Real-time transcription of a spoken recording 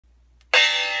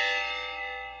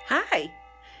Hi,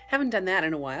 haven't done that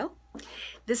in a while.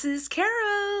 This is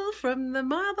Carol from the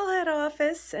Marblehead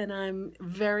office, and I'm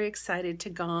very excited to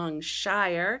gong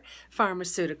Shire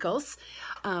Pharmaceuticals.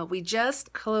 We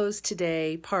just closed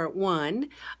today part one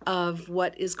of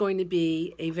what is going to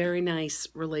be a very nice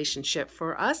relationship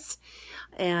for us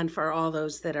and for all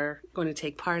those that are going to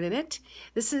take part in it.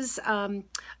 This is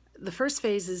the first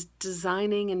phase is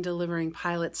designing and delivering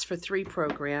pilots for 3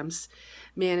 programs,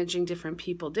 managing different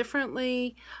people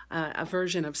differently, a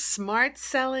version of smart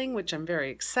selling, which I'm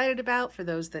very excited about. For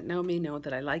those that know me know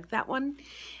that I like that one,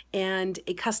 and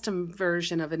a custom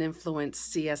version of an influence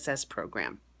CSS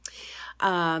program.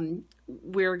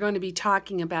 We're going to be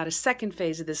talking about a second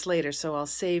phase of this later, so I'll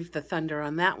save the thunder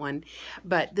on that one.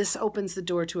 But this opens the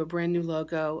door to a brand new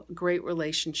logo, a great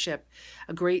relationship,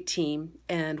 a great team,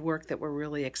 and work that we're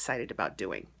really excited about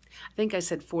doing. I think I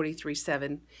said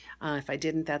 43.7. If I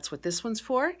didn't, that's what this one's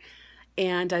for.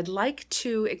 And I'd like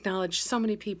to acknowledge so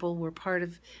many people who were part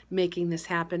of making this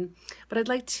happen. But I'd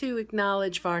like to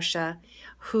acknowledge Varsha,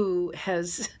 who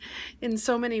has in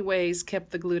so many ways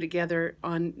kept the glue together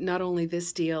on not only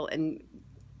this deal and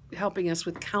helping us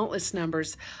with countless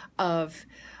numbers of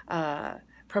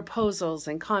proposals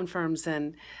and confirms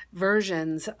and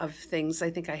versions of things. I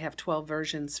think I have 12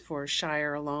 versions for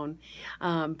Shire alone,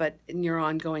 but in your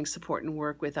ongoing support and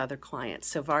work with other clients.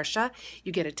 So Varsha,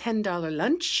 you get a $10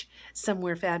 lunch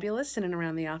somewhere fabulous in and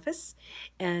around the office.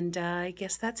 And I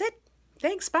guess that's it.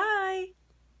 Thanks, bye.